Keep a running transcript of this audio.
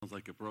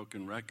Sounds like a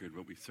broken record,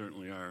 but we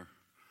certainly are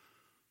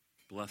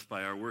blessed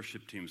by our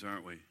worship teams,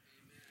 aren't we?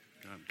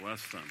 God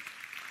bless them.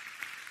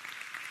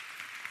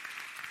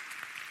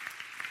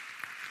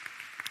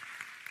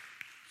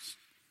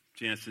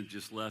 Jansen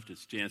just left.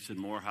 It's Jansen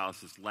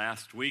Morehouse's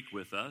last week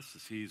with us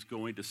as he's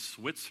going to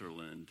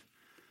Switzerland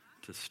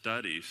to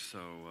study. So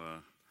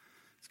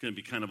it's going to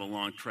be kind of a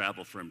long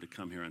travel for him to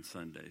come here on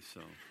Sunday.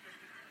 So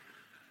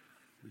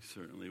we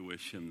certainly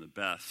wish him the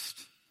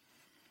best.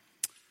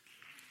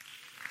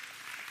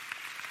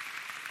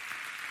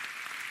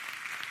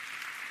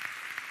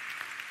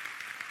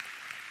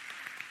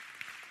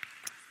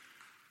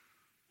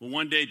 Well,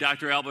 one day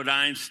Dr. Albert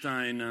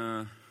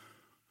Einstein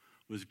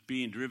was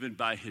being driven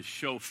by his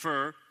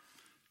chauffeur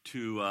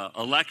to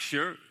a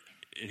lecture.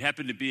 It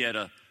happened to be at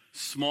a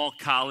small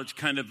college,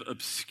 kind of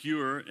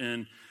obscure,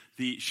 and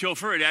the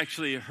chauffeur had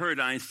actually heard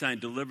Einstein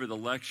deliver the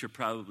lecture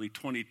probably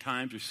 20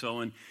 times or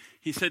so, and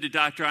he said to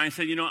Dr.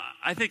 Einstein,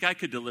 I think I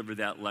could deliver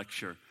that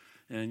lecture.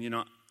 And,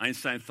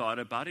 Einstein thought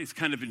about it. He's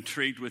kind of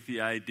intrigued with the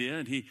idea,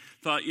 and he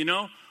thought,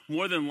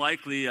 more than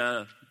likely,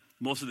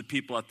 most of the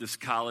people at this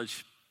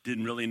college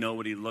didn't really know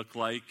what he looked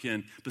like.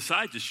 And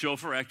besides, the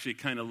chauffeur actually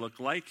kind of looked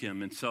like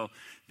him. And so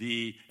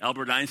the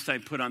Albert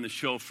Einstein put on the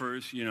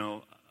chauffeur's,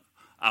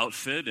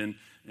 outfit, and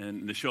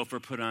the chauffeur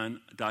put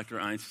on Dr.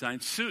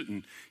 Einstein's suit.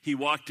 And he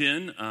walked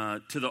in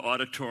to the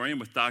auditorium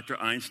with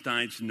Dr.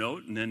 Einstein's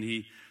note, and then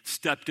he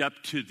stepped up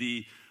to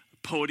the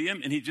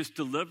podium, and he just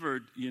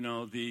delivered,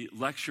 the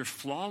lecture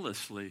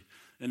flawlessly.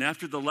 And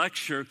after the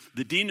lecture,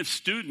 the dean of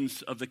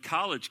students of the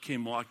college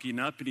came walking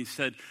up, and he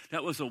said,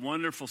 "That was a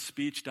wonderful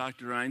speech,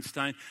 Dr.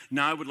 Einstein.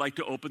 Now I would like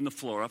to open the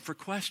floor up for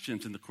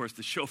questions." And, of course,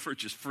 the chauffeur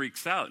just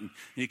freaks out, and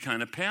he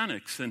kind of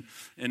panics. And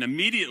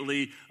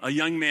immediately, a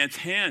young man's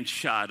hand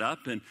shot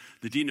up, and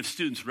the dean of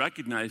students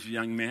recognized the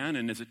young man.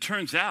 And as it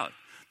turns out,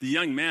 the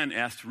young man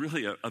asked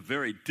really a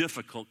very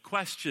difficult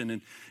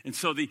question. And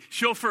so the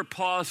chauffeur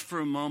paused for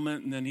a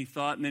moment, and then he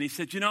thought, and then he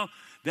said,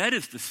 that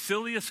is the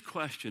silliest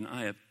question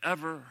I have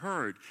ever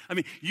heard. I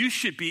mean, you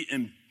should be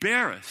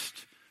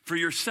embarrassed for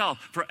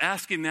yourself for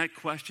asking that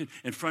question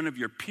in front of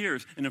your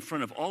peers and in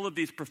front of all of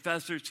these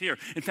professors here.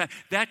 In fact,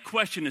 that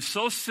question is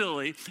so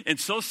silly and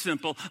so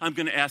simple, I'm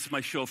going to ask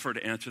my chauffeur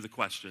to answer the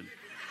question.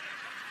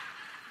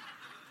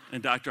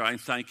 And Dr.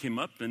 Einstein came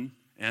up and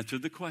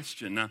answered the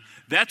question. Now,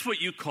 that's what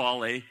you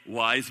call a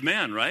wise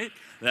man, right?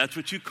 That's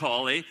what you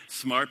call a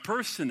smart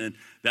person, and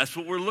that's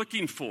what we're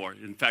looking for.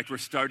 In fact, we're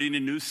starting a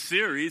new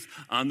series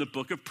on the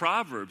book of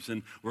Proverbs,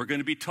 and we're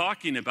going to be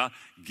talking about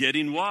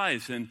getting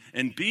wise and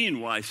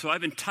being wise. So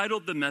I've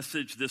entitled the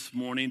message this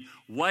morning,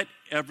 What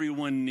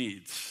Everyone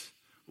Needs.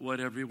 What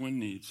Everyone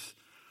Needs.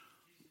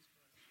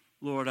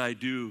 Lord, I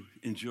do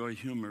enjoy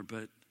humor,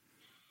 but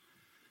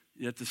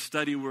yet the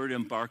study word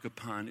embark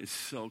upon is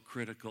so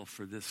critical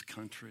for this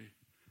country.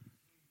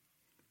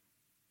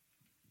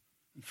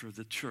 And for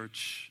the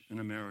church in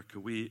America,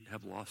 we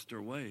have lost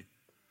our way.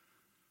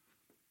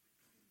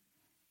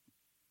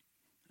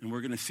 And we're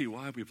going to see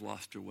why we've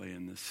lost our way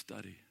in this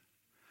study.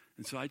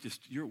 And so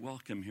you're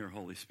welcome here,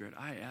 Holy Spirit.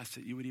 I ask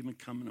that you would even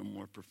come in a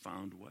more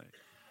profound way.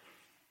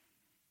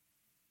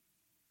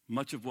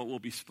 Much of what will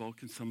be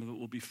spoken, some of it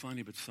will be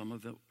funny, but some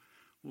of it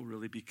will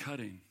really be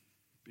cutting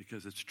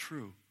because it's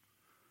true.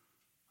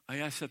 I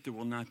ask that there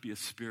will not be a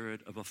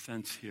spirit of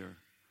offense here,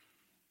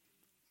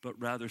 but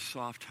rather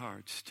soft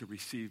hearts to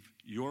receive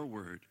your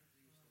word,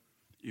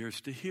 ears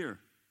to hear.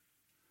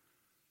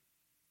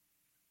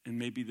 And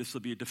maybe this will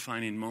be a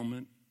defining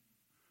moment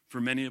for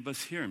many of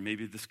us here, and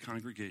maybe this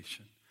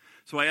congregation.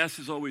 So I ask,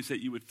 as always,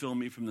 that you would fill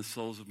me from the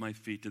soles of my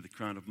feet to the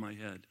crown of my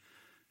head,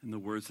 and the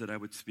words that I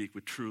would speak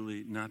would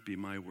truly not be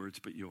my words,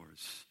 but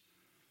yours.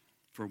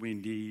 For we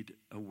need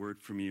a word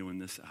from you in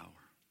this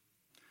hour.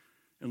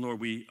 And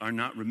Lord, we are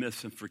not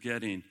remiss in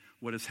forgetting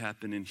what has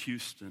happened in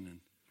Houston and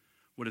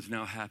what is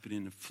now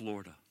happening in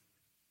Florida.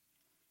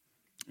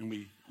 And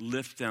we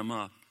lift them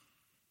up.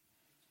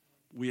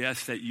 We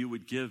ask that you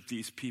would give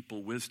these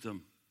people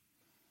wisdom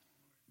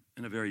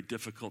in a very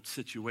difficult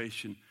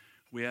situation.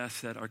 We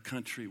ask that our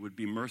country would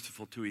be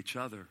merciful to each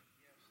other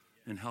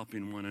in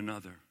helping one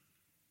another.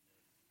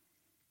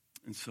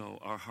 And so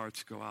our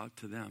hearts go out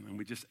to them. And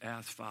we just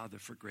ask, Father,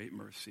 for great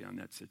mercy on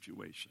that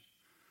situation.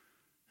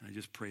 And I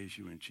just praise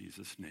you in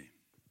Jesus' name.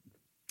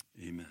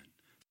 Amen.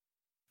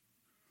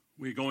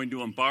 We're going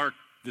to embark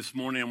this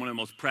morning on one of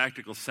the most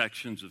practical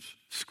sections of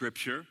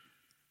Scripture.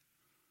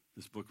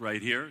 This book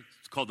right here.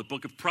 It's called the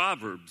Book of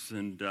Proverbs.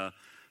 And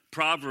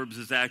Proverbs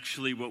is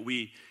actually what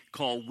we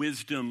call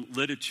wisdom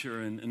literature.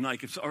 And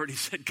like it's already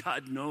said,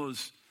 God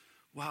knows,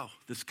 wow,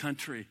 this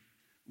country,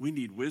 we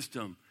need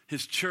wisdom.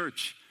 His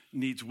church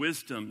needs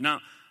wisdom. Now,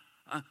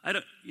 I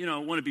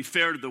don't, want to be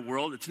fair to the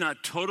world. It's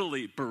not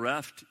totally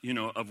bereft,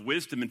 of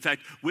wisdom. In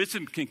fact,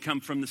 wisdom can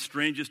come from the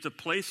strangest of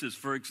places.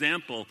 For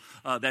example,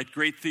 that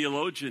great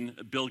theologian,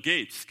 Bill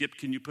Gates. Skip,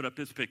 can you put up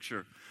his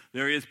picture?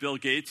 There he is, Bill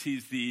Gates.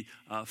 He's the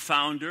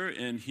founder,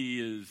 and he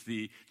is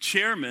the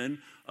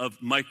chairman of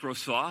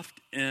Microsoft.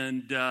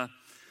 And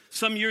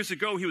some years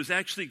ago, he was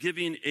actually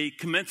giving a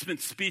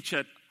commencement speech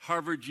at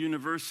Harvard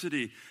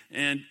University.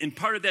 And in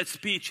part of that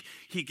speech,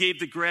 he gave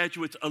the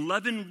graduates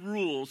 11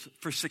 rules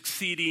for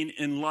succeeding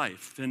in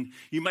life. And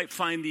you might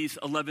find these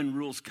 11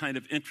 rules kind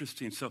of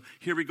interesting. So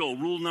here we go.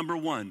 Rule number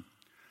 1,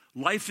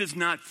 life is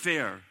not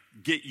fair.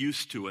 Get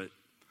used to it.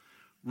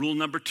 Rule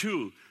number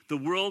 2, the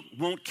world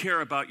won't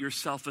care about your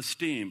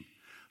self-esteem.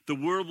 The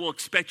world will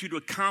expect you to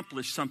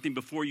accomplish something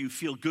before you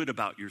feel good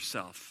about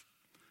yourself.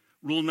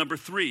 Rule number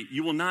 3,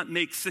 you will not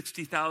make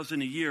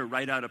 $60,000 a year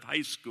right out of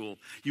high school.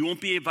 You won't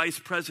be a vice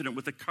president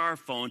with a car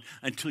phone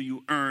until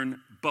you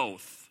earn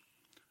both.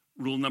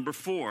 Rule number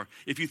 4,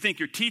 if you think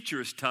your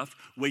teacher is tough,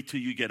 wait till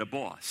you get a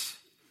boss.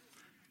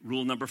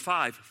 Rule number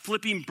 5,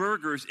 flipping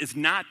burgers is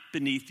not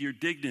beneath your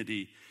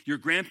dignity. Your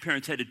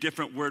grandparents had a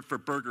different word for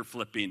burger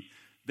flipping.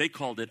 They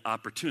called it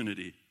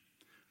opportunity.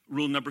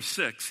 Rule number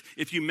 6,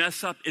 if you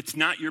mess up, it's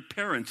not your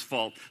parents'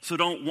 fault, so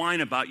don't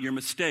whine about your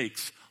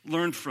mistakes.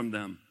 Learn from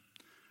them.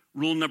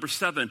 Rule number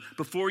 7,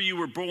 before you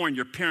were born,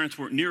 your parents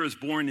weren't near as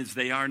born as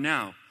they are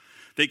now.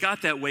 They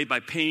got that way by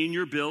paying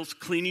your bills,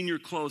 cleaning your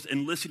clothes,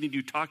 and listening to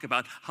you talk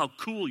about how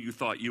cool you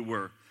thought you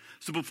were.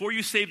 So before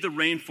you save the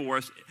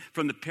rainforest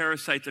from the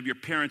parasites of your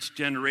parents'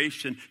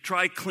 generation,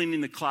 try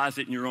cleaning the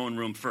closet in your own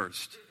room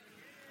first.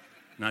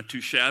 Not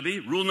too shabby.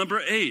 Rule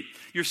number 8,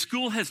 your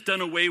school has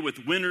done away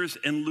with winners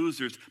and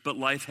losers, but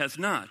life has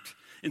not.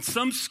 In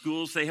some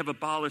schools, they have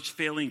abolished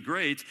failing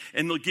grades,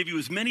 and they'll give you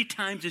as many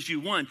times as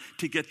you want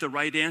to get the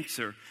right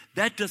answer.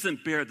 That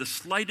doesn't bear the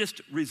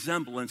slightest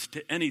resemblance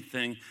to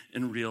anything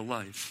in real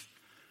life.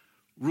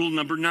 Rule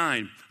number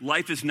 9,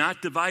 life is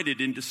not divided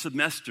into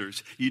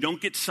semesters. You don't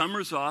get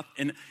summers off,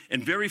 and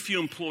very few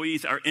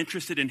employees are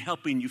interested in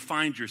helping you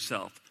find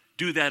yourself.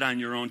 Do that on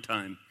your own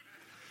time.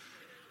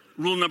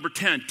 Rule number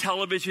 10,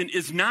 television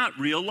is not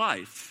real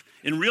life.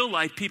 In real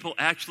life, people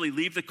actually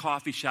leave the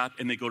coffee shop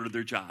and they go to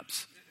their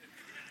jobs.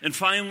 And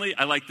finally,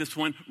 I like this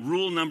one,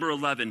 rule number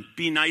 11,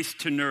 be nice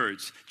to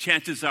nerds.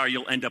 Chances are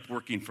you'll end up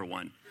working for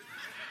one.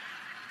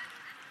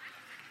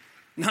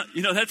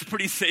 Now, that's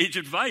pretty sage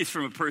advice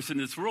from a person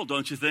in this world,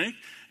 don't you think?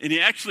 And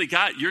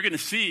you're going to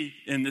see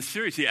in this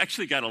series, he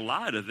actually got a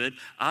lot of it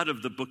out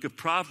of the book of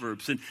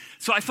Proverbs. And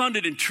so I found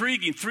it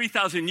intriguing.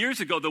 3,000 years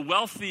ago, the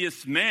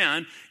wealthiest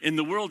man in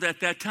the world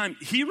at that time,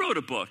 he wrote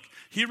a book.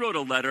 He wrote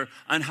a letter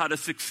on how to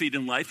succeed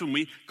in life, and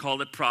we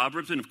call it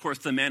Proverbs. And of course,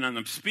 the man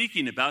I'm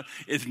speaking about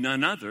is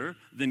none other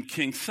than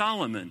King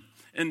Solomon.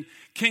 And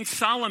King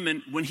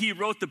Solomon, when he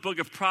wrote the book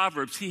of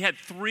Proverbs, he had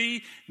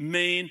 3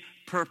 main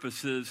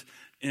purposes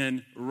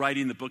in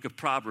writing the book of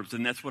Proverbs,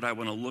 and that's what I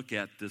want to look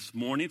at this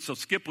morning. So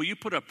Skip, will you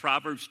put up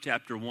Proverbs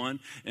chapter 1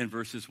 and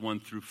verses 1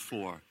 through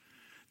 4?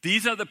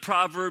 These are the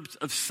Proverbs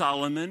of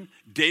Solomon,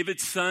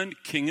 David's son,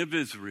 king of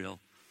Israel.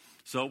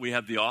 So we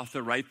have the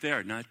author right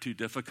there, not too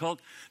difficult.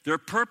 Their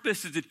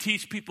purpose is to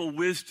teach people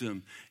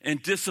wisdom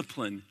and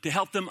discipline, to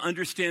help them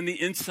understand the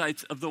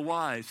insights of the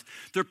wise.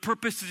 Their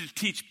purpose is to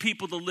teach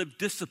people to live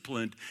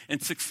disciplined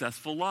and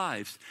successful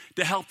lives,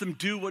 to help them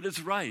do what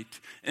is right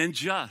and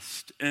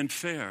just and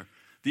fair.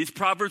 These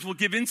proverbs will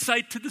give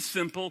insight to the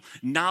simple,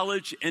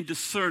 knowledge and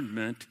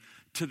discernment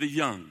to the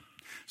young.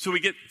 So we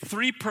get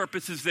 3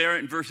 purposes there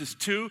in verses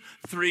 2,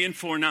 3, and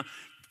 4. Now,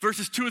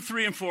 verses 2,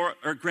 3, and 4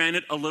 are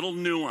granted a little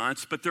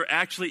nuance, but there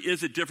actually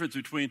is a difference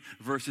between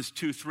verses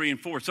 2, 3, and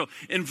 4. So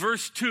in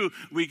verse 2,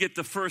 we get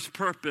the first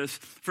purpose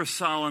for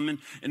Solomon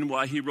and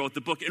why he wrote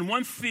the book. And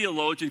one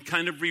theologian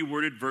kind of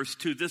reworded verse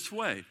 2 this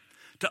way: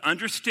 to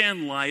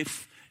understand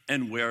life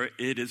and where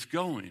it is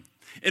going.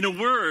 In a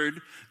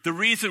word, the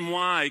reason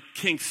why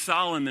King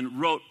Solomon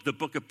wrote the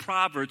book of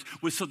Proverbs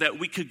was so that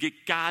we could get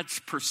God's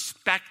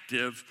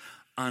perspective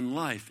on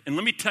life. And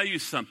let me tell you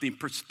something,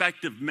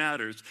 perspective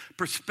matters.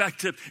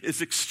 Perspective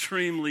is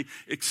extremely,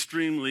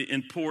 extremely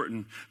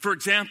important. For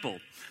example,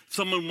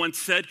 someone once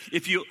said,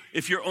 if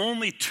your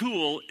only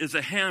tool is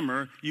a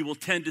hammer, you will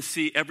tend to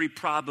see every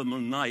problem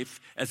in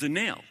life as a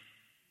nail.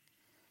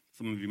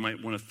 Some of you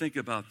might want to think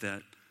about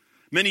that.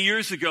 Many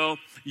years ago,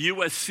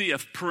 USC, a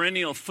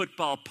perennial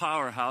football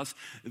powerhouse,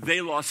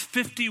 they lost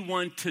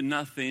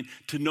 51-0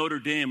 to Notre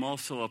Dame,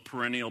 also a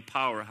perennial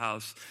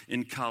powerhouse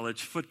in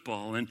college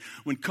football. And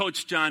when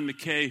Coach John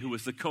McKay, who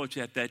was the coach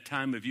at that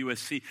time of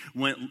USC,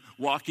 went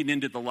walking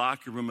into the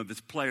locker room of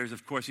his players,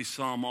 of course, he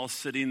saw them all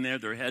sitting there.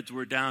 Their heads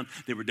were down.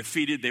 They were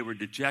defeated. They were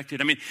dejected.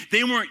 I mean,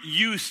 they weren't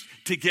used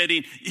to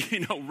getting,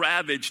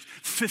 ravaged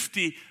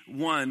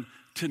 51-0.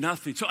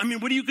 So,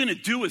 what are you going to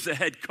do as a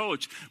head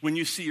coach when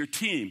you see your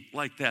team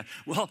like that?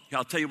 Well,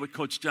 I'll tell you what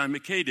Coach John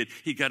McKay did.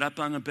 He got up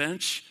on the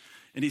bench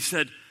and he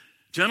said,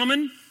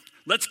 gentlemen,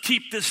 let's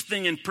keep this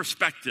thing in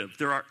perspective.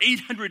 There are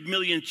 800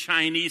 million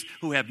Chinese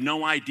who have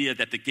no idea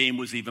that the game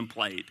was even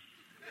played.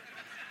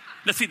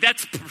 Now, see,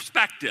 that's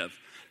perspective.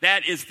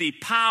 That is the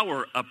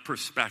power of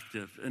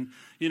perspective. And,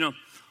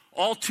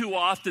 all too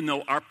often,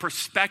 though, our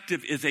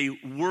perspective is a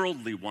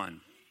worldly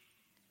one.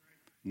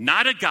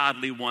 Not a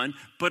godly one,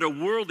 but a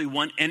worldly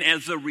one. And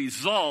as a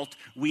result,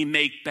 we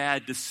make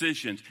bad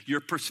decisions. Your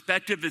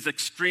perspective is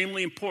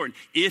extremely important.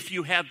 If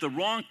you have the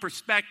wrong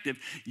perspective,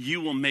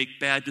 you will make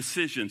bad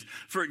decisions.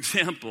 For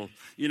example,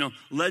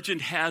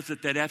 legend has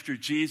it that after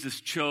Jesus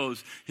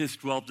chose his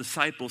 12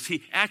 disciples,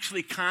 he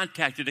actually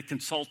contacted a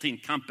consulting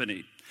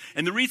company.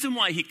 And the reason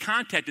why he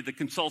contacted the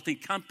consulting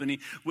company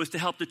was to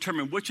help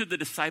determine which of the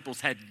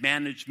disciples had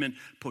management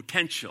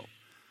potential.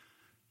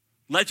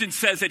 Legend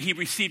says that he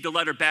received a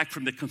letter back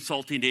from the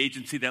consulting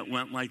agency that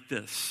went like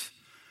this.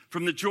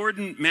 From the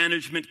Jordan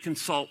Management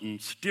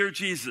Consultants, Dear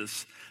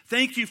Jesus,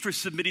 thank you for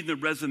submitting the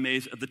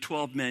resumes of the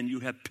 12 men you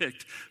have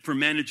picked for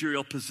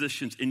managerial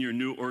positions in your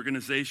new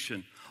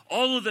organization.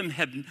 All of them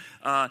have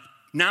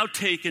now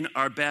taken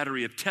our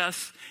battery of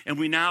tests, and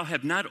we now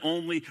have not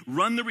only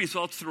run the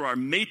results through our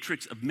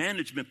matrix of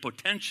management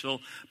potential,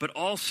 but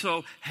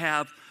also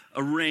have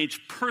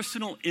arranged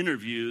personal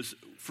interviews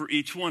for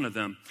each one of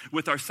them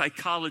with our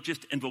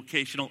psychologist and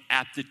vocational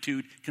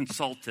aptitude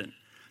consultant.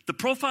 The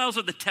profiles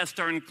of the test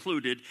are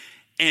included,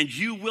 and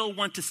you will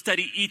want to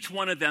study each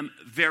one of them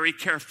very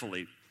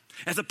carefully.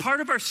 As a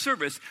part of our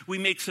service, we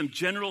make some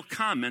general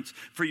comments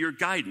for your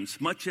guidance,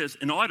 much as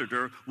an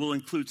auditor will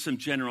include some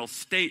general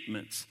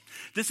statements.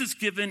 This is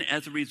given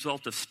as a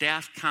result of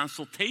staff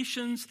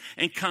consultations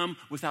and come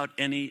without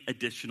any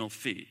additional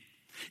fee.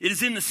 It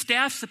is in the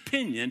staff's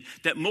opinion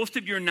that most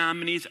of your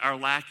nominees are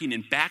lacking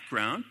in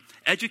background,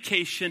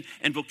 education,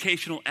 and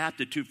vocational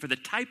aptitude for the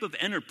type of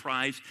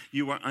enterprise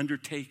you are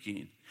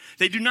undertaking.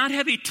 They do not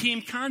have a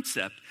team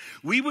concept.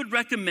 We would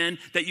recommend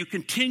that you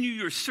continue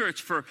your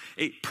search for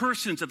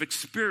persons of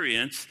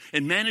experience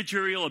and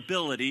managerial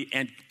ability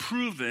and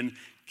proven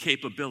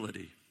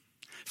capability.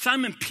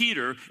 Simon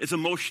Peter is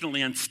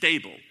emotionally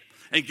unstable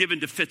and given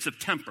to fits of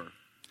temper.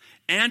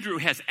 Andrew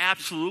has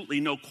absolutely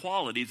no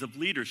qualities of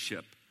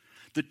leadership.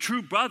 The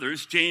true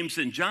brothers, James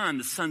and John,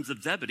 the sons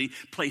of Zebedee,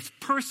 place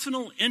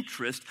personal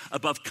interest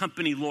above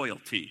company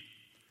loyalty.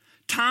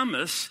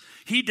 Thomas,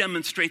 he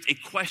demonstrates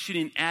a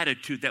questioning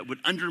attitude that would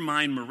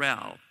undermine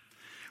morale.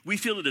 We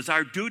feel it is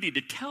our duty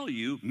to tell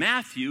you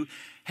Matthew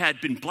had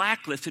been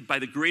blacklisted by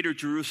the Greater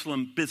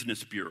Jerusalem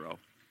Business Bureau.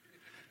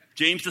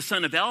 James, the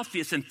son of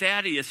Alphaeus, and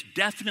Thaddeus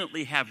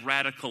definitely have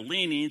radical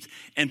leanings,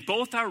 and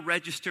both are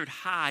registered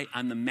high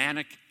on the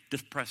manic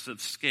depressive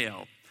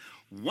scale.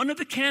 One of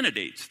the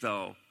candidates,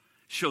 though,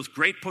 shows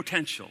great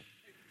potential.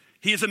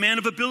 He is a man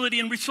of ability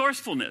and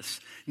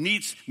resourcefulness,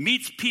 meets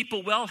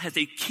people well, has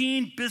a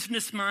keen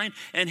business mind,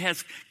 and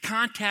has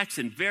contacts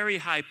in very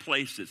high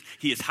places.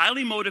 He is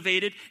highly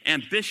motivated,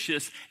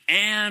 ambitious,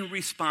 and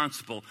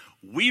responsible.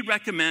 We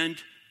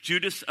recommend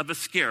Judas of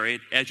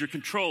Iscariot as your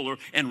controller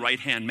and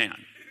right-hand man.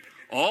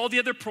 All the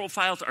other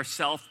profiles are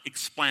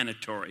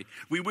self-explanatory.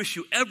 We wish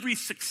you every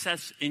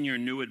success in your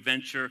new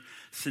adventure.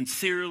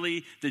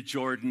 Sincerely, the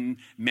Jordan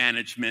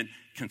Management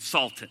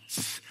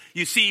Consultants.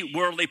 You see,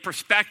 worldly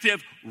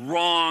perspective,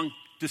 wrong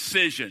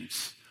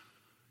decisions.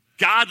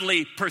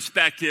 Godly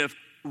perspective,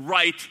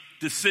 right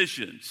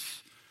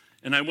decisions.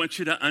 And I want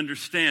you to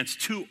understand,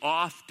 too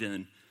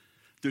often,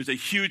 there's a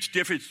huge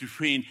difference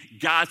between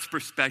God's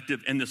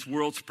perspective and this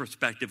world's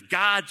perspective.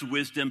 God's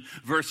wisdom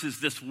versus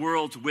this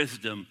world's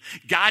wisdom.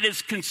 God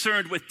is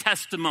concerned with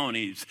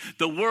testimonies.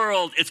 The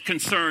world is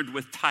concerned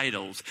with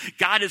titles.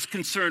 God is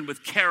concerned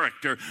with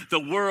character.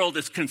 The world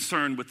is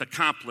concerned with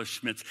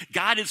accomplishments.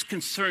 God is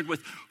concerned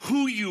with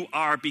who you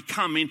are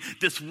becoming.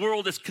 This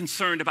world is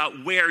concerned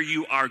about where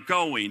you are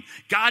going.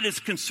 God is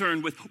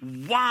concerned with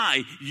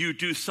why you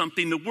do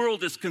something. The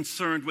world is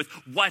concerned with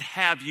what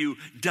have you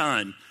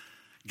done.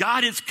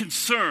 God is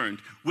concerned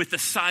with the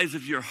size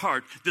of your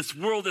heart. This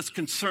world is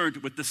concerned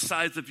with the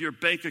size of your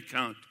bank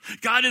account.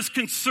 God is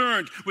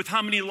concerned with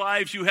how many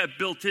lives you have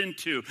built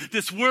into.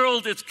 This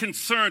world is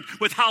concerned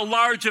with how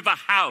large of a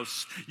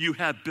house you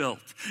have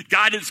built.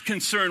 God is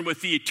concerned with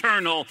the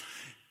eternal,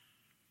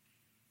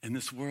 and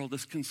this world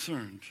is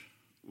concerned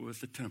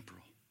with the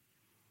temporal.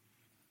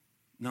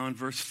 Now in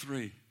verse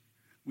 3,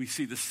 we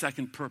see the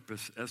second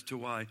purpose as to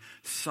why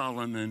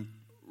Solomon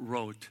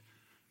wrote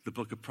the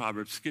book of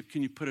Proverbs. Skip,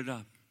 can you put it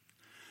up?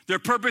 Their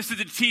purpose is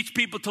to teach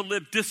people to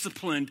live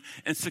disciplined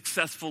and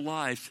successful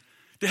lives,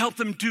 to help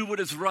them do what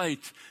is right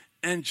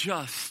and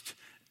just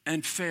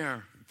and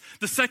fair.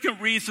 The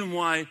second reason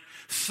why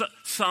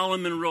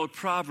Solomon wrote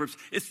Proverbs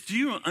is, do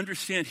you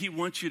understand, he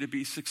wants you to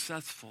be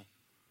successful.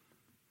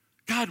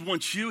 God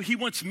wants you, he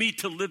wants me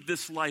to live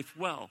this life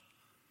well.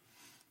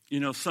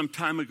 Some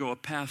time ago, a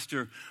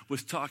pastor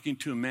was talking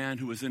to a man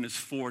who was in his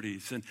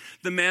 40s, and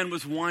the man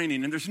was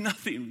whining, and there's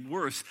nothing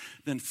worse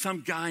than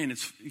some guy in his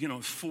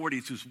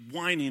 40s who's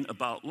whining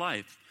about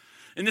life.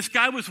 And this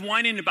guy was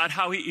whining about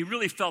how he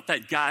really felt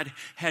that God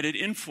had it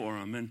in for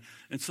him.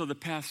 And so the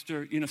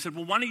pastor, said,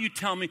 well, why don't you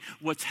tell me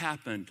what's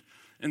happened?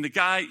 And the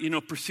guy,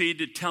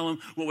 proceeded to tell him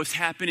what was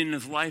happening in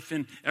his life,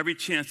 and every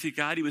chance he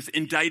got, he was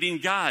indicting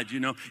God.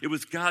 It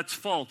was God's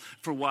fault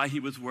for why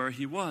he was where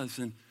he was.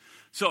 And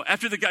so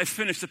after the guy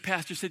finished, the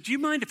pastor said, do you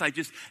mind if I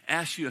just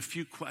ask you a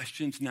few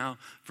questions now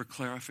for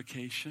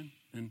clarification?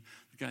 And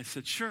the guy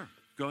said, sure,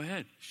 go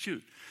ahead,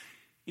 shoot.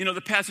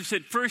 The pastor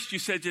said, first you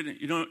said,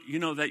 you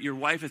know that your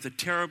wife is a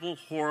terrible,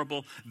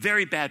 horrible,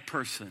 very bad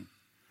person.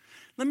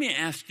 Let me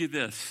ask you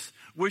this.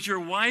 Was your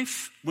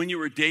wife, when you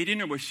were dating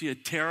her, was she a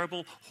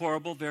terrible,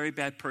 horrible, very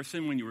bad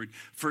person when you were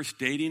first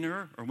dating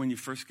her or when you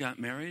first got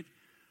married?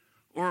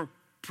 Or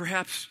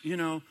perhaps,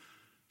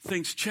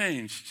 things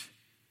changed.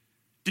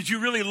 Did you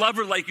really love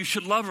her like you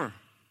should love her?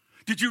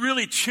 Did you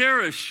really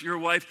cherish your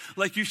wife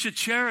like you should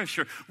cherish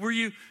her? Were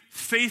you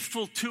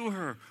faithful to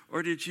her?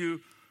 Or did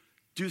you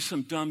do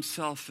some dumb,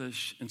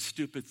 selfish, and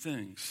stupid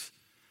things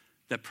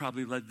that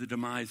probably led to the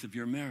demise of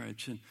your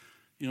marriage? And,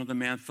 the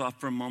man thought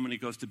for a moment. He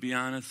goes, to be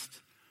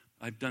honest,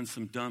 I've done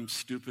some dumb,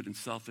 stupid, and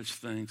selfish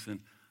things, and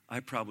I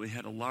probably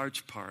had a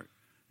large part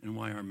in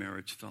why our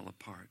marriage fell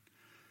apart.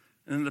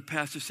 And then the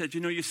pastor said,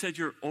 you said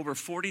you're over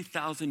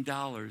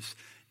 $40,000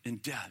 in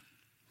debt.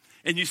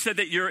 And you said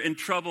that you're in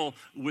trouble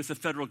with the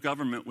federal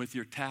government with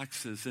your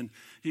taxes. And,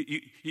 do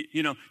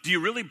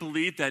you really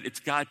believe that it's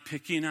God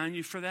picking on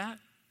you for that?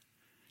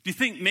 Do you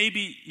think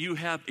maybe you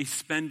have a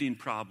spending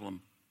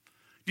problem?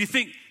 Do you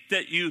think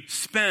that you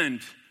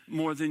spend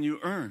more than you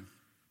earn?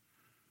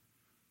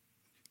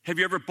 Have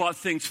you ever bought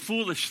things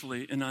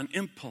foolishly and on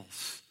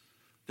impulse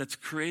that's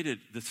created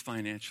this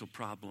financial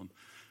problem?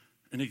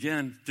 And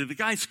again, to the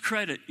guy's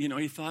credit,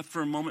 he thought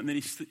for a moment, and then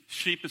he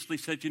sheepishly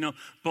said,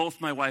 both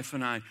my wife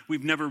and I,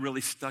 we've never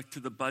really stuck to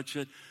the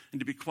budget.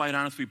 And to be quite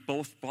honest, we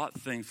both bought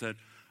things that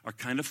are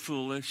kind of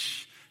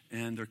foolish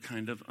and they're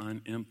kind of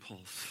on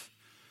impulse.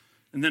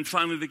 And then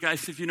finally the guy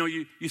said,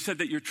 you said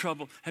that you're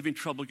having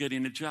trouble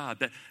getting a job,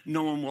 that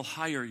no one will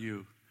hire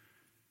you.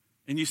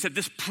 And you said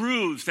this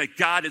proves that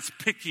God is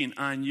picking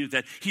on you,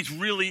 that he's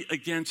really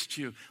against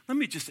you. Let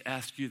me just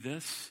ask you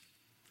this.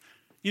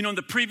 In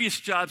the previous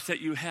jobs that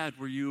you had,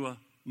 were you a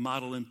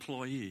model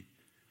employee?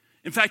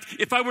 In fact,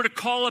 if I were to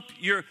call up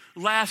your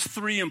last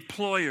 3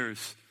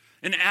 employers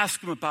and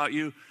ask them about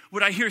you,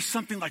 would I hear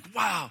something like,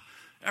 wow,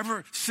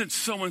 ever since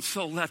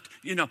so-and-so left,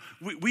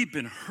 we've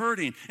been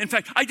hurting. In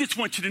fact, I just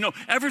want you to know,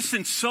 ever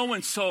since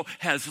so-and-so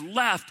has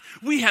left,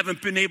 we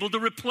haven't been able to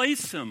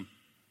replace him.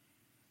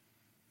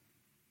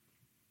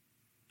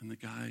 And the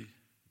guy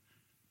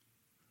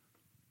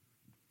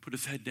put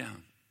his head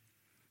down.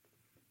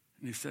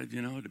 And he said,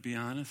 to be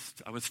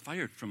honest, I was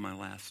fired from my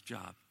last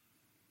job.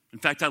 In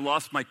fact, I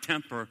lost my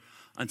temper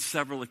on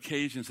several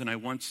occasions, and I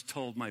once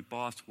told my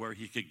boss where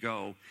he could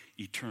go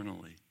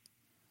eternally.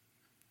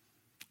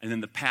 And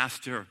then the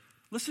pastor,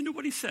 listen to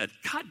what he said.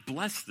 God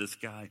bless this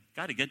guy.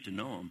 Got to get to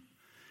know him.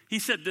 He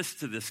said this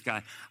to this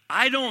guy.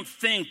 I don't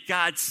think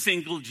God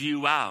singled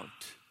you out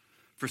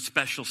for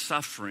special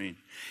suffering.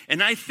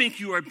 And I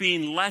think you are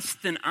being less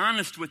than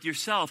honest with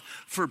yourself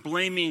for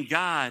blaming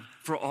God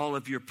for all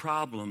of your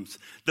problems.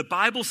 The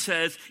Bible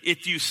says,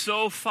 if you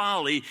sow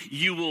folly,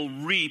 you will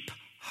reap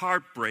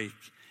heartbreak.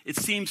 It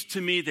seems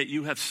to me that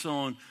you have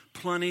sown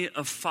plenty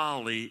of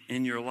folly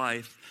in your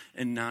life,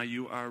 and now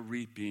you are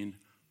reaping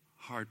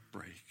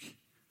heartbreak.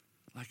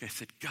 Like I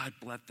said, God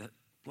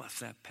bless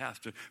that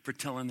pastor for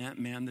telling that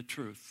man the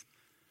truth.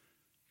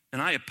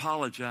 And I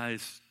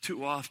apologize.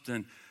 Too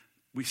often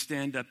we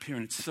stand up here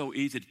and it's so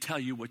easy to tell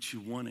you what you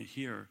want to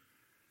hear,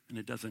 and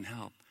it doesn't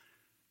help.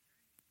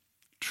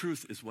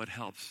 Truth is what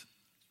helps.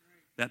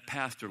 That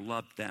pastor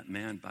loved that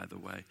man, by the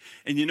way.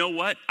 And you know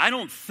what? I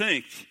don't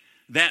think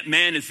that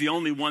man is the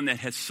only one that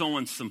has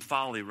sown some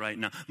folly right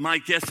now. My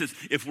guess is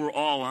if we're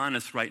all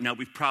honest right now,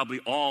 we've probably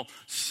all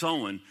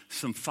sown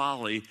some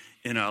folly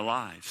in our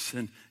lives.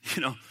 And,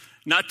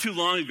 not too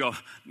long ago,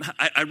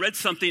 I read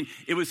something,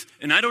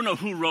 and I don't know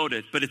who wrote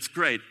it, but it's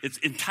great. It's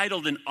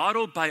entitled An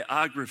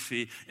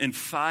Autobiography in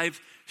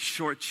 5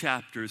 short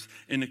chapters,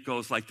 and it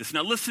goes like this.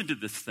 Now listen to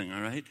this thing,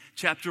 all right?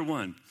 Chapter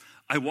 1,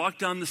 I walk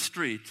down the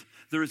street.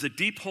 There is a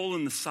deep hole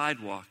in the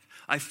sidewalk.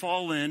 I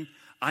fall in.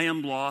 I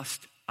am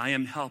lost. I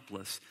am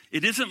helpless.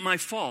 It isn't my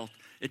fault.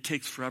 It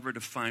takes forever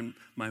to find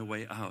my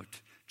way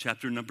out.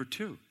 Chapter number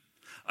 2.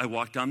 I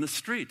walk down the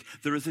street.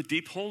 There is a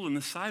deep hole in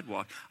the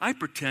sidewalk. I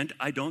pretend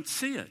I don't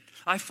see it.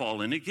 I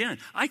fall in again.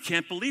 I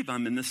can't believe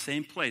I'm in the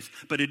same place.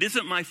 But it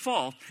isn't my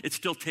fault. It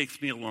still takes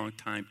me a long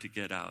time to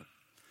get out.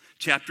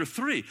 Chapter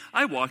 3,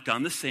 I walk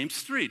down the same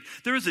street.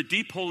 There is a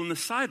deep hole in the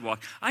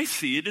sidewalk. I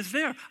see it is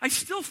there. I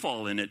still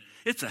fall in it.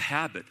 It's a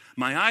habit.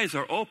 My eyes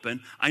are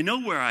open. I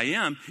know where I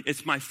am.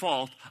 It's my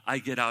fault. I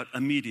get out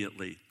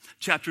immediately.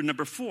 Chapter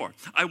number 4,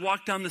 I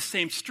walk down the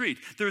same street.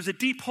 There is a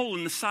deep hole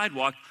in the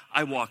sidewalk.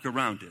 I walk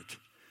around it.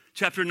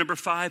 Chapter number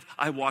 5,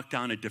 I walk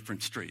down a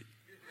different street.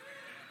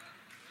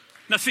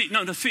 Now see,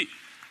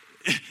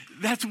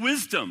 that's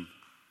wisdom.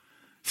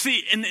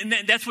 See, and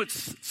that's what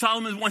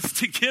Solomon wants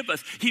to give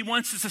us. He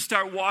wants us to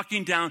start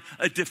walking down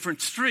a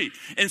different street.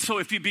 And so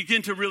if you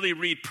begin to really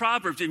read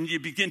Proverbs and you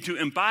begin to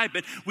imbibe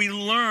it, we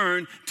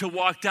learn to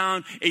walk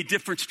down a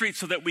different street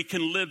so that we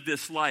can live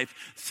this life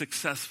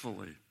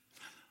successfully.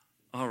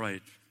 All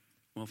right.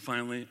 Well,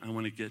 finally, I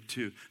want to get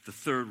to the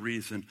third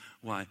reason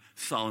why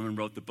Solomon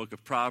wrote the book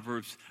of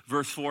Proverbs.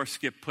 Verse 4,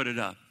 Skip, put it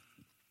up.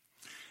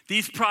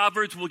 These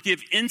Proverbs will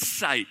give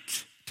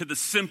insight to the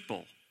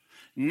simple,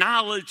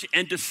 knowledge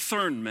and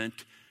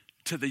discernment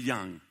to the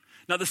young.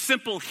 Now, the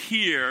simple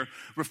here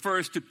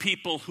refers to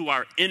people who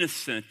are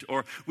innocent,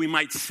 or we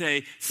might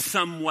say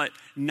somewhat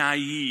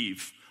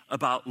naive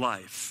about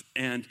life.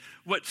 And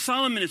what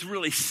Solomon is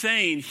really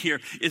saying here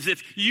is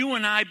if you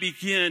and I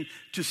begin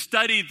to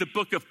study the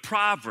book of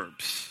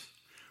Proverbs,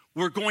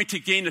 we're going to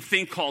gain a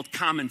thing called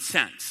common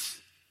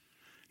sense.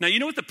 Now, you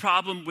know what the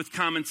problem with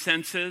common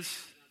sense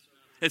is?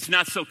 It's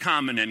not so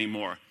common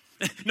anymore.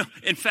 No,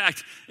 in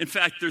fact,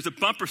 there's a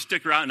bumper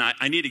sticker out, and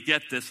I need to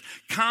get this.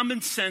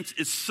 Common sense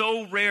is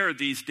so rare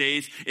these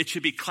days, it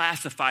should be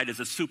classified as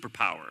a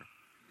superpower.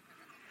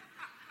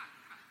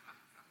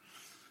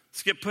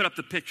 Skip, put up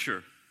the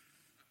picture.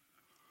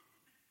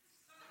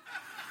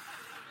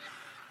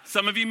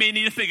 Some of you may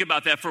need to think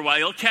about that for a while.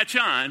 You'll catch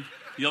on.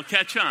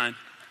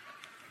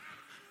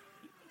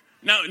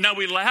 Now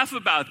we laugh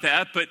about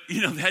that, but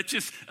that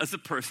just, as a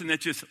person, that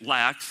just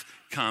lacks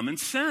common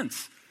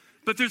sense.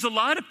 But there's a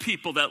lot of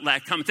people that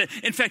lack common sense.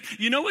 In fact,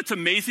 you know what's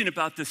amazing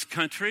about this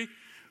country?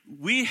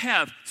 We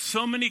have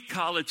so many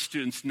college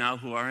students now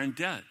who are in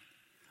debt.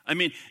 I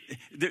mean,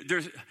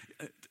 there's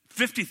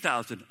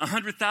 50,000,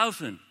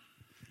 100,000.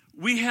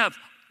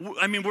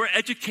 We're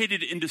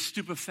educated into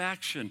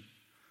stupefaction,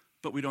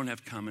 but we don't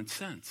have common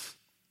sense.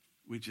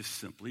 We just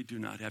simply do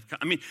not have,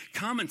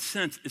 common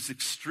sense is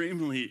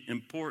extremely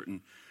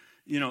important.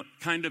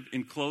 Kind of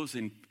in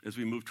closing, as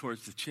we move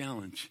towards the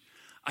challenge,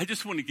 I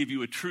just want to give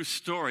you a true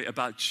story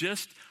about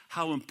just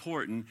how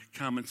important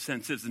common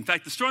sense is. In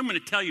fact, the story I'm going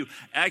to tell you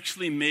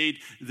actually made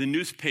the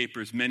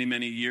newspapers many,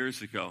 many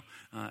years ago.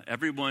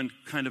 Everyone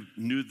kind of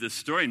knew this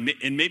story,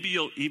 and maybe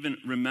you'll even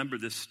remember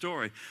this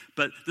story.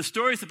 But the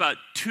story is about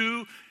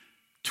two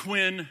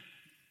twin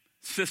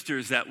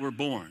sisters that were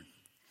born.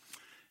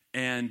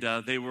 And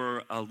they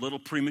were a little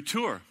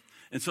premature.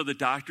 And so the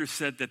doctor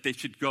said that they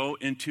should go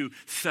into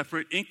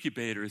separate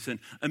incubators. And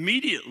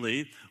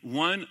immediately,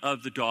 one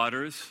of the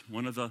daughters,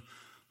 one of the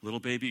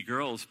little baby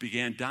girls,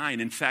 began dying.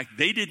 In fact,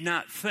 they did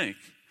not think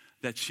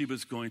that she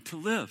was going to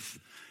live.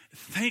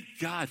 Thank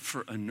God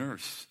for a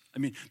nurse.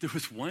 There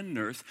was one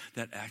nurse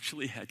that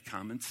actually had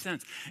common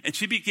sense. And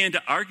she began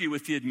to argue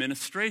with the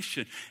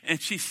administration. And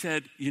she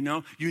said,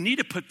 you need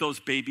to put those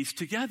babies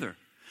together.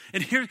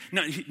 And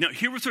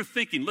here was her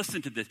thinking.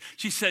 Listen to this.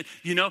 She said,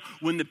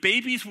 when the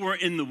babies were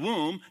in the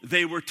womb,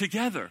 they were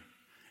together.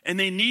 And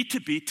they need to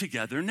be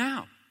together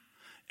now.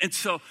 And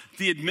so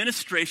the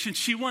administration,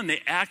 she won.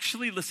 They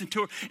actually listened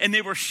to her, and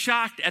they were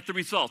shocked at the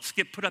results.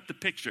 Skip, put up the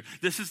picture.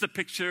 This is the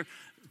picture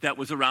that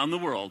was around the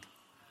world.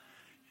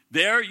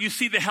 There you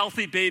see the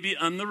healthy baby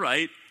on the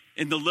right,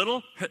 and the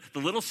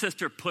little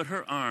sister put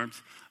her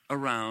arms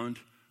around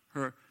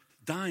her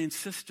dying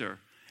sister.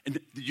 And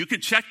you can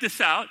check this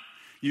out.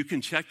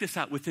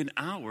 Within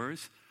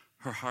hours,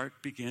 her heart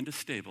began to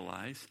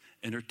stabilize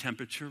and her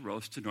temperature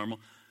rose to normal.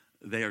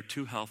 They are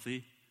two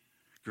healthy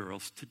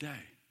girls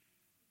today.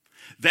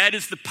 That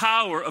is the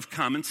power of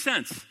common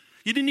sense.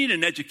 You didn't need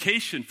an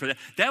education for that.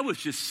 That was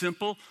just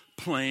simple,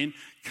 plain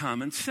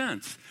common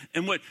sense.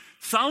 And what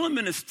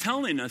Solomon is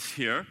telling us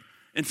here,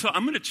 and so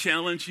I'm going to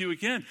challenge you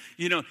again.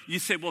 You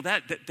say, well,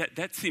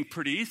 that seemed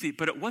pretty easy,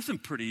 but it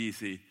wasn't pretty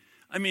easy.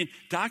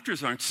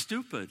 Doctors aren't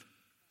stupid.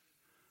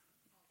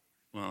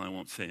 Well, I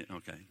won't say it.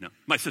 Okay, no.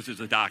 My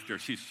sister's a doctor.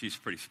 She's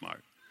pretty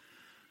smart.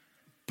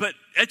 But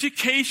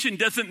education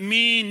doesn't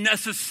mean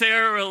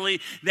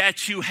necessarily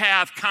that you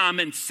have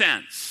common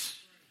sense.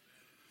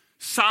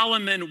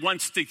 Solomon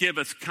wants to give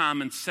us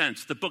common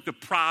sense. The book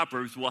of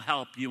Proverbs will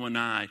help you and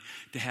I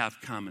to have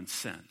common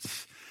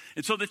sense.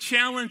 And so the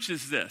challenge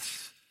is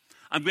this.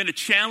 I'm going to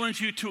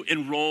challenge you to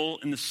enroll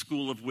in the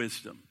school of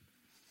wisdom.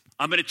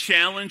 I'm going to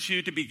challenge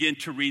you to begin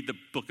to read the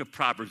book of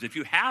Proverbs. If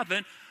you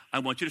haven't, I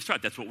want you to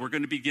start. That's what we're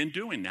going to begin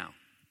doing now.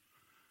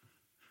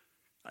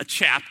 A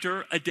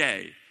chapter a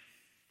day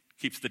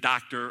keeps the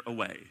doctor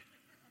away.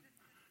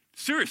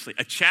 Seriously,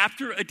 a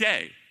chapter a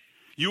day.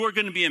 You are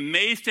going to be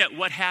amazed at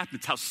what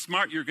happens, how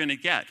smart you're going to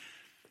get.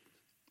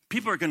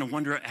 People are going to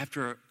wonder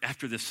after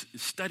this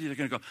study, they're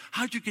going to go,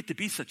 how'd you get to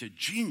be such a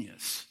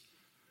genius?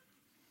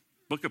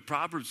 Book of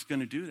Proverbs is going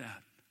to do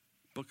that.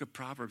 Book of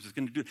Proverbs is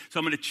going to do it. So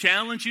I'm going to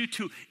challenge you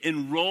to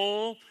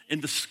enroll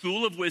in the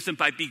school of wisdom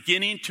by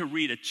beginning to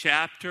read a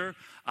chapter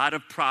out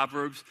of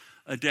Proverbs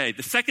a day.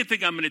 The second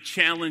thing I'm going to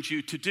challenge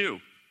you to do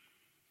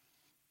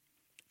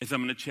is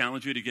I'm going to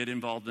challenge you to get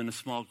involved in a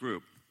small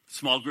group.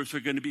 Small groups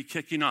are going to be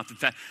kicking off. In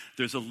fact,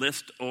 there's a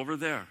list over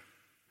there.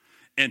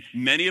 And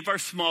many of our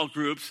small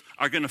groups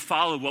are going to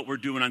follow what we're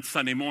doing on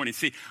Sunday morning.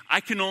 See,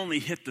 I can only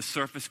hit the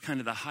surface, kind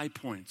of the high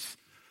points.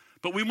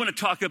 But we want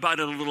to talk about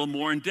it a little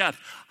more in depth.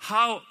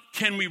 How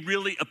can we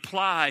really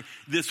apply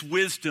this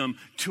wisdom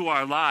to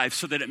our lives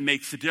so that it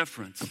makes a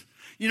difference?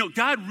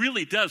 God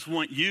really does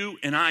want you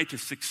and I to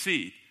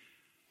succeed.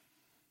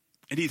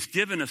 And he's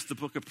given us the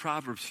book of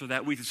Proverbs for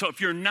that reason. So if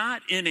you're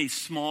not in a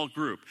small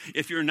group,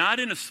 if you're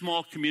not in a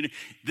small community,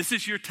 this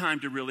is your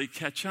time to really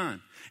catch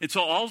on. And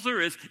so all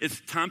there is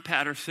Tom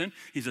Patterson.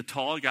 He's a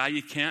tall guy.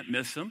 You can't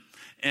miss him.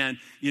 And,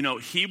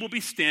 he will be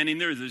standing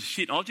there. There's a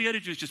sheet. All you got to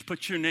do is just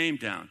put your name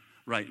down.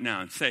 right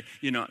now and say,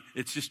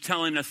 it's just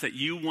telling us that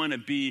you want to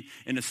be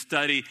in a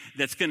study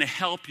that's going to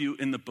help you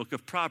in the book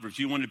of Proverbs.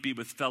 You want to be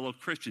with fellow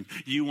Christians.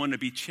 You want to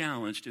be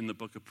challenged in the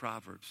book of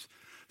Proverbs.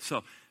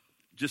 So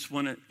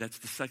that's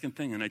the second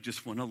thing, and I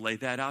just want to lay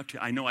that out to you.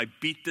 I know I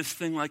beat this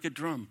thing like a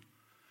drum,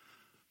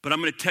 but I'm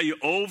going to tell you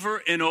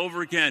over and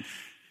over again.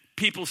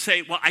 People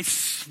say, well, I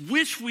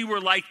wish we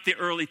were like the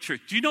early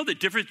church. Do you know the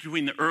difference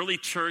between the early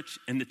church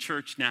and the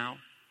church now?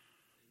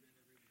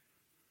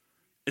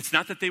 It's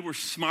not that they were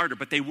smarter,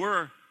 but they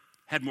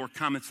had more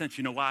common sense.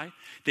 You know why?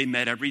 They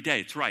met every day.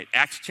 It's right.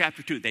 Acts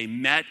chapter 2, they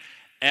met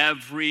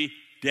every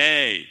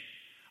day.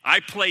 I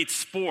played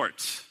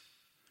sports.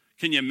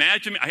 Can you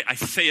imagine me? I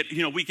say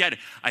it, we get it.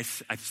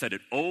 I've said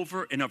it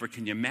over and over.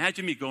 Can you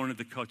imagine me going to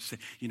the coach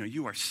and say,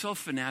 you are so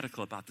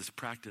fanatical about this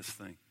practice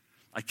thing.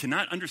 I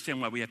cannot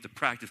understand why we have to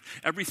practice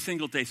every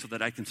single day so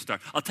that I can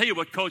start. I'll tell you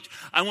what, coach,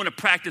 I want to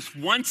practice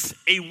once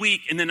a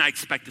week and then I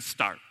expect to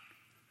start.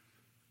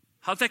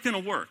 How's that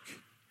going to work?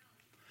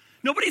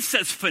 Nobody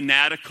says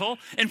fanatical.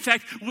 In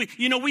fact,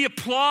 we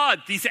applaud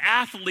these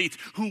athletes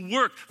who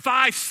work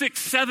 5, 6,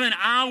 7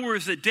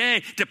 hours a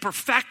day to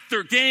perfect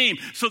their game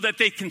so that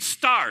they can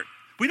start.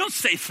 We don't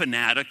say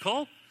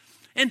fanatical.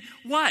 And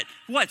what?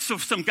 So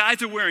some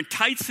guys are wearing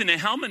tights and a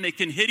helmet and they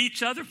can hit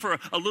each other for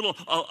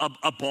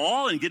a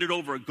ball and get it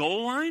over a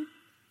goal line?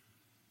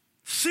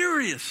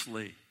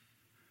 Seriously.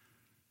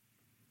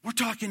 We're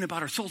talking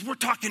about our souls. We're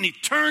talking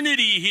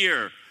eternity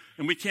here.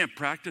 And we can't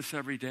practice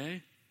every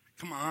day?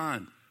 Come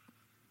on.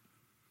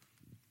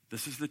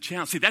 This is the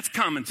challenge. See, that's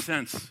common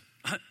sense.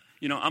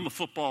 I'm a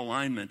football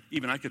lineman.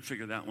 Even I could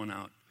figure that one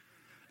out.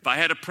 If I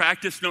had to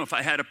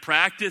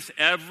practice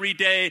every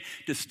day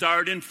to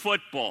start in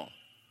football,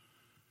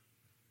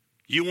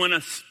 you want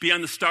to be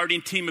on the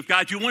starting team of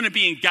God? You want to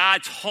be in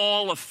God's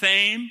Hall of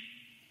Fame?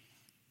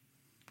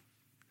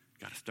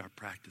 Got to start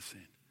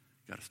practicing.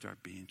 Got to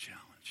start being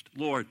challenged.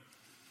 Lord,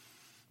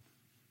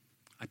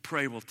 I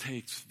pray we'll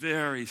take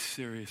very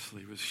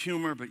seriously. It was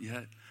humor, but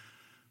yet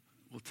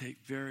we'll take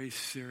very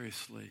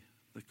seriously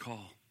the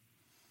call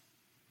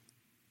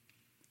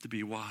to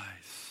be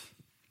wise,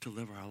 to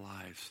live our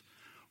lives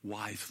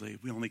wisely.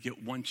 We only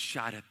get one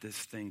shot at this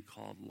thing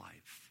called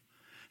life.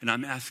 And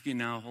I'm asking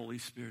now, Holy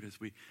Spirit, as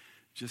we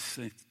just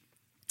sing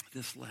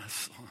this last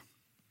song,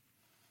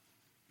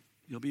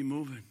 you'll be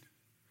moving.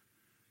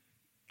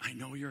 I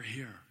know you're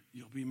here.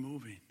 You'll be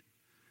moving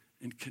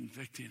and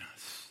convicting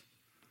us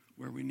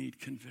where we need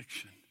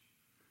conviction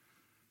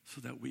so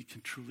that we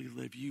can truly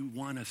live. You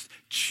want us to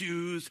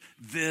choose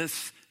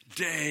this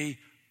day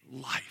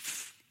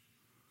life.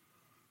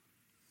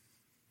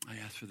 I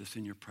ask for this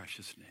in your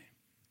precious name.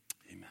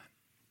 Amen.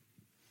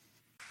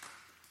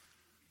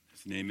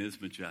 His name is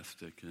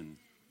majestic, and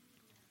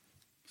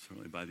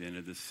certainly by the end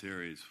of this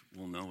series,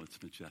 we'll know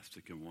it's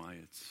majestic and why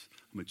it's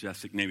a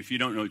majestic name. If you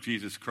don't know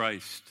Jesus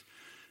Christ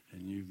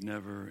and you've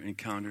never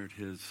encountered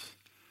his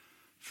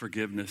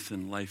forgiveness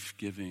and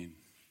life-giving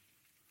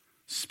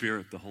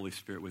Spirit, the Holy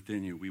Spirit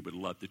within you, we would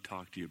love to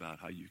talk to you about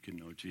how you can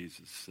know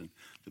Jesus. And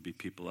there'll be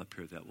people up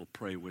here that will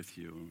pray with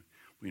you. And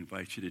we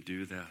invite you to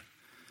do that.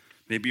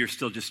 Maybe you're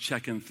still just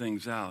checking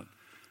things out.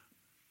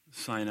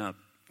 Sign up.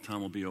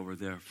 Tom will be over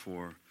there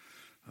for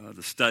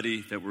the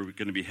study that we're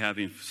going to be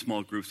having,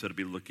 small groups that will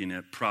be looking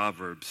at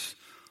Proverbs.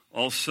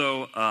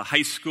 Also,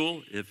 high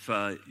school, if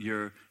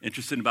you're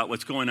interested about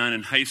what's going on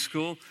in high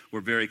school,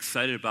 we're very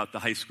excited about the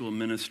high school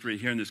ministry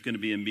here, and there's going to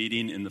be a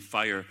meeting in the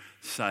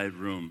fireside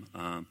room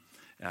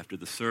after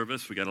the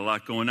service. We got a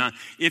lot going on.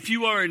 If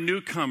you are a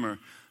newcomer,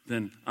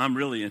 then I'm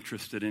really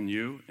interested in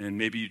you, and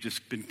maybe you've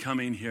just been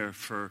coming here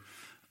for,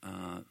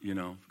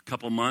 a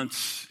couple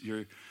months.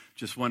 You're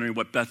just wondering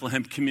what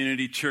Bethlehem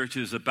Community Church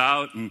is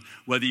about and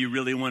whether you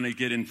really want to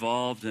get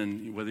involved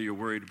and whether you're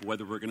worried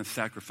whether we're going to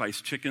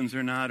sacrifice chickens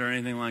or not or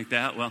anything like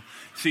that. Well,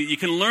 see, you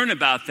can learn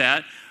about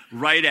that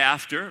right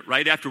after.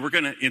 We're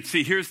going to, and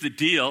see, here's the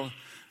deal.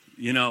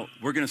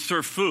 We're going to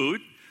serve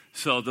food,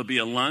 so there'll be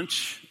a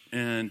lunch,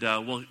 and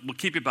we'll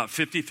keep you about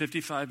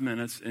 55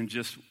 minutes, and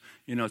just,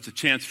 it's a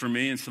chance for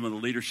me and some of the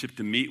leadership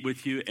to meet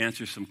with you,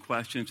 answer some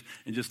questions,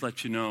 and just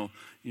let you know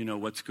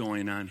what's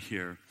going on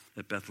here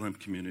at Bethlehem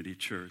Community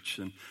Church.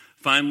 And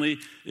finally,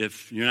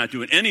 if you're not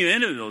doing any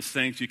of those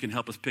things, you can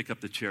help us pick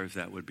up the chairs.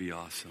 That would be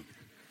awesome.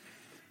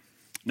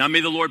 Now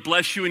may the Lord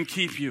bless you and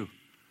keep you.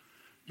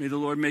 May the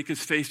Lord make his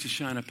face to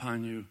shine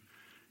upon you.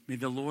 May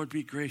the Lord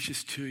be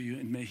gracious to you,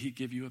 and may he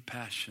give you a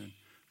passion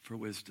for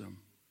wisdom.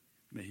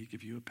 May he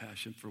give you a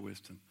passion for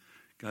wisdom.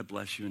 God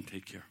bless you and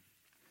take care.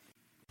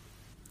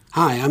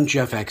 Hi, I'm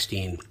Jeff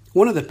Eckstein,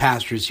 one of the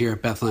pastors here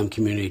at Bethlehem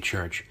Community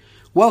Church.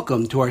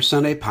 Welcome to our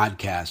Sunday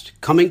podcast,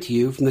 coming to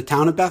you from the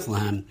town of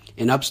Bethlehem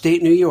in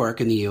upstate New York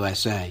in the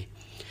USA.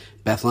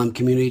 Bethlehem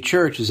Community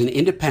Church is an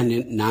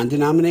independent,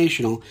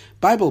 non-denominational,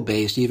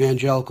 Bible-based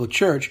evangelical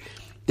church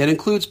that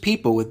includes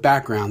people with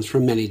backgrounds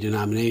from many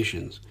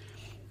denominations.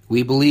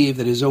 We believe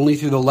that it is only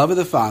through the love of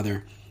the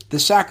Father, the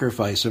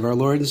sacrifice of our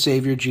Lord and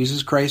Savior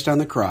Jesus Christ on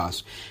the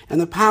cross,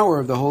 and the power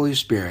of the Holy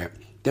Spirit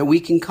that we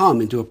can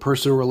come into a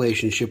personal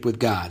relationship with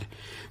God.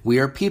 We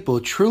are people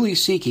truly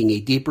seeking a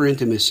deeper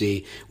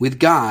intimacy with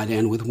God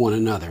and with one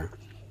another.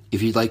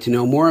 If you'd like to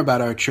know more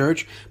about our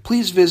church,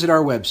 please visit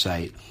our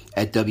website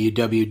at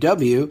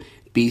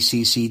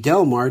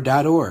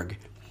www.bccdelmar.org.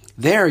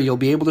 There you'll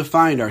be able to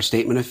find our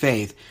statement of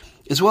faith,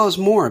 as well as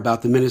more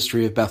about the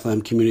ministry of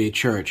Bethlehem Community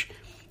Church.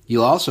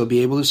 You'll also be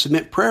able to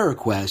submit prayer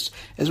requests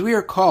as we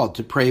are called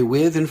to pray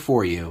with and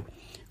for you.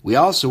 We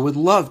also would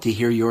love to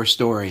hear your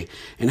story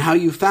and how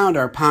you found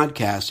our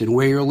podcast and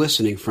where you're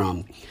listening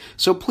from.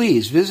 So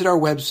please visit our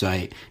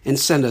website and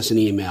send us an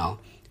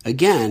email.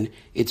 Again,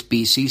 it's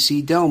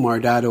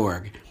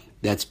bccdelmar.org.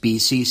 That's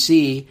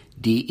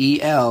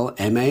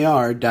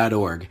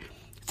bccdelmar.org.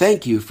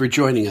 Thank you for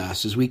joining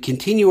us as we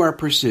continue our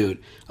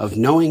pursuit of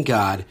knowing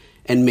God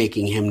and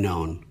making Him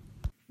known.